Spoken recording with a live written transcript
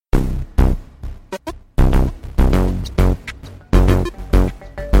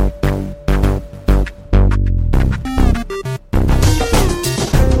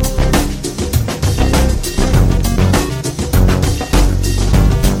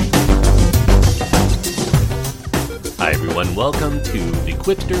and welcome to the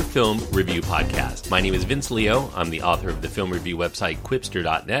Quipster Film Review Podcast. My name is Vince Leo. I'm the author of the film review website,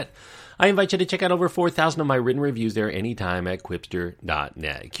 Quipster.net. I invite you to check out over 4,000 of my written reviews there anytime at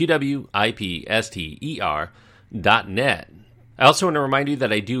Quipster.net. QWIPSTER.net. I also want to remind you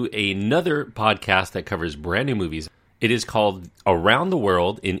that I do another podcast that covers brand new movies. It is called Around the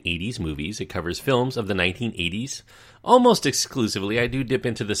World in 80s Movies. It covers films of the 1980s. Almost exclusively. I do dip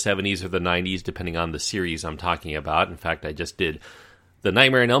into the 70s or the 90s, depending on the series I'm talking about. In fact, I just did the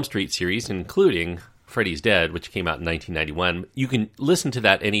Nightmare on Elm Street series, including Freddy's Dead, which came out in 1991. You can listen to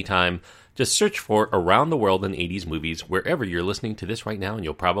that anytime. Just search for Around the World in 80s Movies wherever you're listening to this right now, and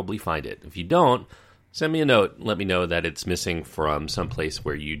you'll probably find it. If you don't, send me a note and let me know that it's missing from someplace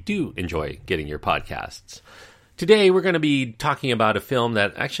where you do enjoy getting your podcasts. Today, we're going to be talking about a film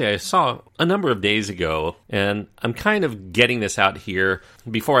that actually I saw a number of days ago, and I'm kind of getting this out here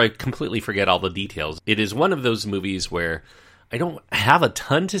before I completely forget all the details. It is one of those movies where I don't have a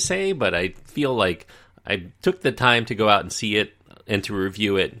ton to say, but I feel like I took the time to go out and see it and to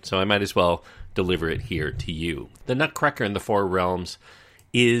review it, so I might as well deliver it here to you. The Nutcracker in the Four Realms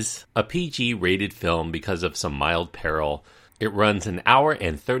is a PG-rated film because of some mild peril. It runs an hour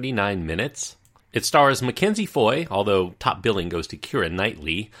and 39 minutes. It stars Mackenzie Foy, although top billing goes to Keira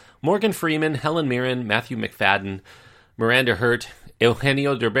Knightley, Morgan Freeman, Helen Mirren, Matthew McFadden, Miranda Hurt,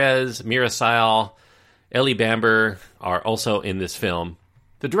 Eugenio Derbez, Mira Sayal, Ellie Bamber are also in this film.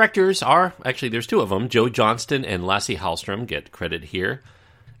 The directors are, actually there's two of them, Joe Johnston and Lasse Hallström get credit here.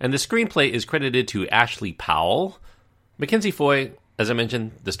 And the screenplay is credited to Ashley Powell. Mackenzie Foy, as I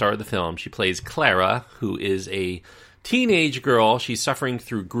mentioned, the star of the film, she plays Clara, who is a teenage girl. She's suffering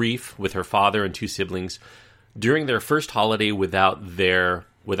through grief with her father and two siblings during their first holiday without her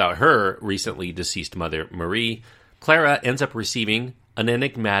recently deceased mother, Marie. Clara ends up receiving an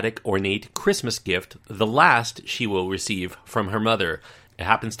enigmatic, ornate Christmas gift, the last she will receive from her mother. It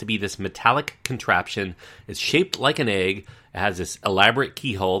happens to be this metallic contraption. It's shaped like an egg. It has this elaborate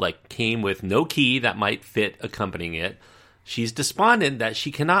keyhole that came with no key that might fit accompanying it. She's despondent that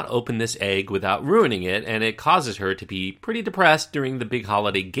she cannot open this egg without ruining it, and it causes her to be pretty depressed during the big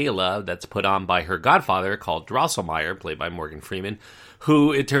holiday gala that's put on by her godfather, called Drosselmeyer, played by Morgan Freeman,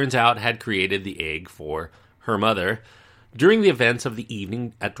 who, it turns out, had created the egg for her mother. During the events of the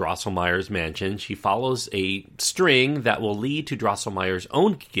evening at Drosselmeyer's mansion, she follows a string that will lead to Drosselmeyer's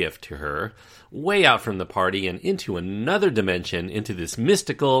own gift to her, way out from the party and into another dimension, into this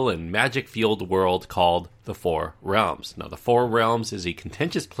mystical and magic-fueled world called the Four Realms. Now, the Four Realms is a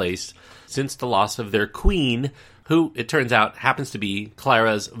contentious place since the loss of their queen, who, it turns out, happens to be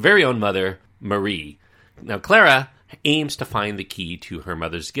Clara's very own mother, Marie. Now, Clara aims to find the key to her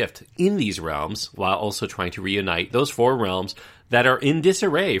mother's gift in these realms, while also trying to reunite those four realms that are in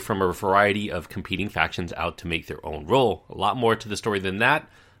disarray from a variety of competing factions out to make their own role. A lot more to the story than that.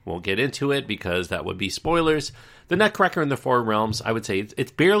 Won't get into it because that would be spoilers. The Nutcracker in the Four Realms, I would say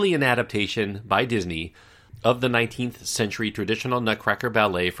it's barely an adaptation by Disney of the 19th century traditional Nutcracker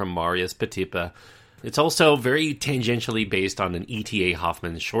ballet from Marius Petipa. It's also very tangentially based on an E.T.A.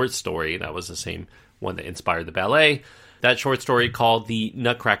 Hoffman short story. That was the same one that inspired the ballet. That short story called The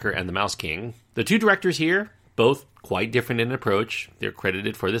Nutcracker and the Mouse King. The two directors here, both quite different in approach. They're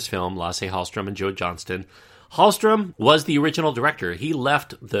credited for this film, Lasse Hallström and Joe Johnston. Hallström was the original director. He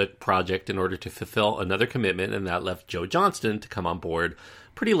left the project in order to fulfill another commitment, and that left Joe Johnston to come on board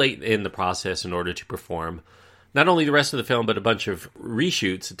pretty late in the process in order to perform not only the rest of the film, but a bunch of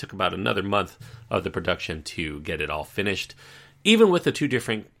reshoots. It took about another month of the production to get it all finished. Even with the two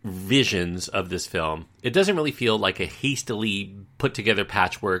different visions of this film, it doesn't really feel like a hastily put-together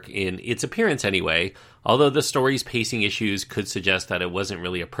patchwork in its appearance anyway, although the story's pacing issues could suggest that it wasn't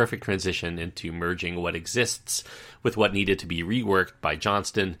really a perfect transition into merging what exists with what needed to be reworked by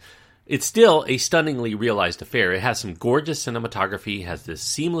Johnston. It's still a stunningly realized affair. It has some gorgeous cinematography, has this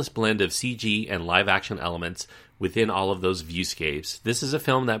seamless blend of CG and live-action elements within all of those viewscapes. This is a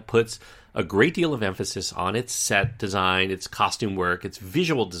film that puts a great deal of emphasis on its set design, its costume work, its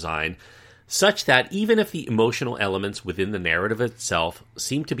visual design, such that even if the emotional elements within the narrative itself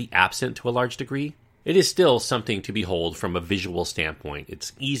seem to be absent to a large degree, it is still something to behold from a visual standpoint.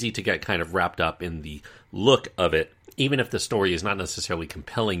 It's easy to get kind of wrapped up in the look of it, even if the story is not necessarily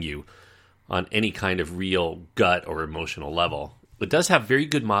compelling you on any kind of real gut or emotional level. It does have very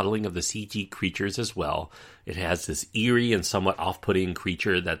good modeling of the CG creatures as well. It has this eerie and somewhat off-putting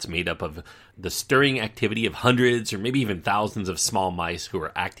creature that's made up of the stirring activity of hundreds or maybe even thousands of small mice who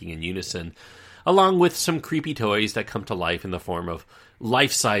are acting in unison, along with some creepy toys that come to life in the form of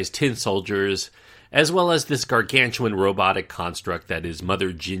life-size tin soldiers as well as this gargantuan robotic construct that is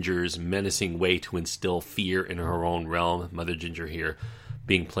Mother Ginger's menacing way to instill fear in her own realm. Mother Ginger here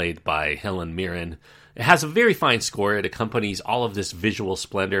being played by Helen Mirren. It has a very fine score. It accompanies all of this visual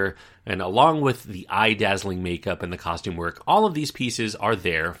splendor, and along with the eye-dazzling makeup and the costume work, all of these pieces are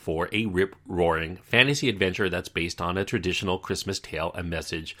there for a rip-roaring fantasy adventure that's based on a traditional Christmas tale and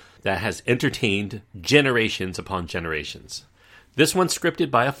message that has entertained generations upon generations. This one's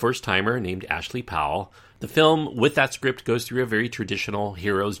scripted by a first-timer named Ashley Powell. The film, with that script, goes through a very traditional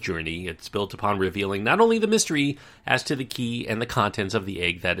hero's journey. It's built upon revealing not only the mystery as to the key and the contents of the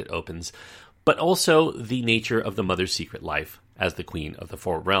egg that it opens, but also the nature of the mother's secret life as the Queen of the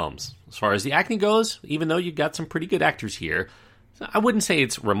Four Realms. As far as the acting goes, even though you've got some pretty good actors here, I wouldn't say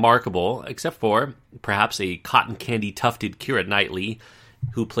it's remarkable, except for perhaps a cotton candy tufted Keira Knightley,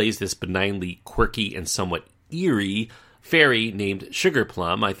 who plays this benignly quirky and somewhat eerie fairy named Sugar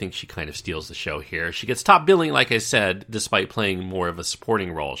Plum. I think she kind of steals the show here. She gets top billing, like I said, despite playing more of a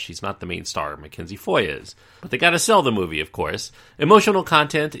supporting role. She's not the main star. Mackenzie Foy is. But they gotta sell the movie, of course. Emotional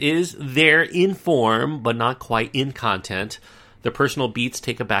content is there in form, but not quite in content. The personal beats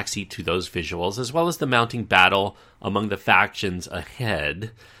take a backseat to those visuals, as well as the mounting battle among the factions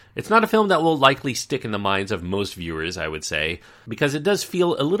ahead. It's not a film that will likely stick in the minds of most viewers, I would say, because it does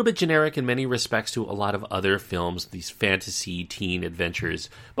feel a little bit generic in many respects to a lot of other films, these fantasy teen adventures.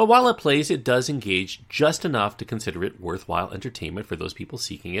 But while it plays, it does engage just enough to consider it worthwhile entertainment for those people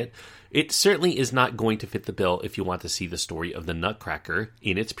seeking it. It certainly is not going to fit the bill if you want to see the story of the Nutcracker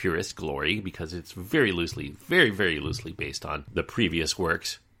in its purest glory, because it's very loosely based on the previous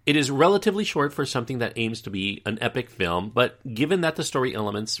works. It is relatively short for something that aims to be an epic film, but given that the story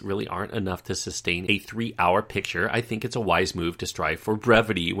elements really aren't enough to sustain a 3-hour picture, I think it's a wise move to strive for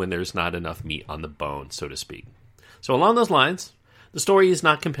brevity when there's not enough meat on the bone, so to speak. So along those lines, the story is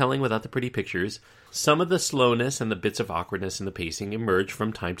not compelling without the pretty pictures. Some of the slowness and the bits of awkwardness in the pacing emerge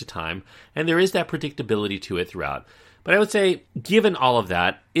from time to time, and there is that predictability to it throughout. But I would say, given all of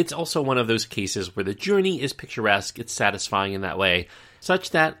that, it's also one of those cases where the journey is picturesque, it's satisfying in that way,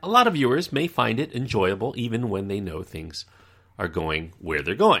 such that a lot of viewers may find it enjoyable even when they know things are going where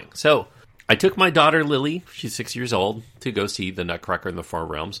they're going. So, I took my daughter Lily, she's 6 years old, to go see The Nutcracker in the Four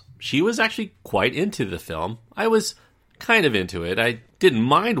Realms. She was actually quite into the film. I was kind of into it. I didn't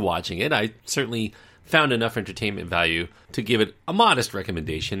mind watching it. I certainly found enough entertainment value to give it a modest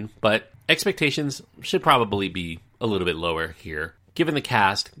recommendation, but expectations should probably be a little bit lower here. Given the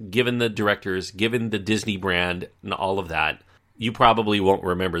cast, given the directors, given the Disney brand, and all of that, you probably won't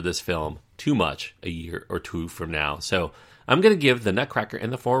remember this film too much a year or two from now. So I'm going to give The Nutcracker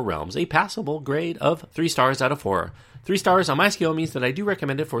and the Four Realms a passable grade of 3 stars out of 4. 3 stars on my scale means that I do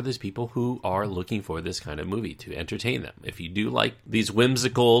recommend it for those people who are looking for this kind of movie to entertain them. If you do like these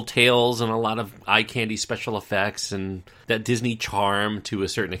whimsical tales and a lot of eye candy special effects and that Disney charm to a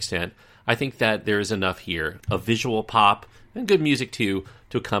certain extent, I think that there is enough here of visual pop and good music too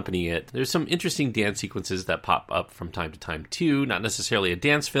to accompany it. There's some interesting dance sequences that pop up from time to time too, not necessarily a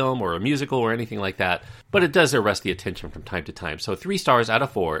dance film or a musical or anything like that, but it does arrest the attention from time to time. So 3 stars out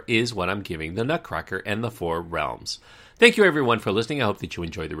of 4 is what I'm giving The Nutcracker and the Four Realms. Thank you everyone for listening. I hope that you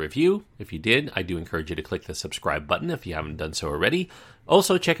enjoyed the review. If you did, I do encourage you to click the subscribe button if you haven't done so already.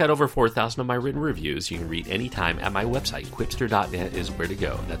 Also, check out over 4,000 of my written reviews. You can read anytime at my website. Quipster.net is where to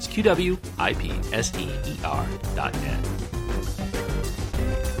go. That's QWIPSTER.net.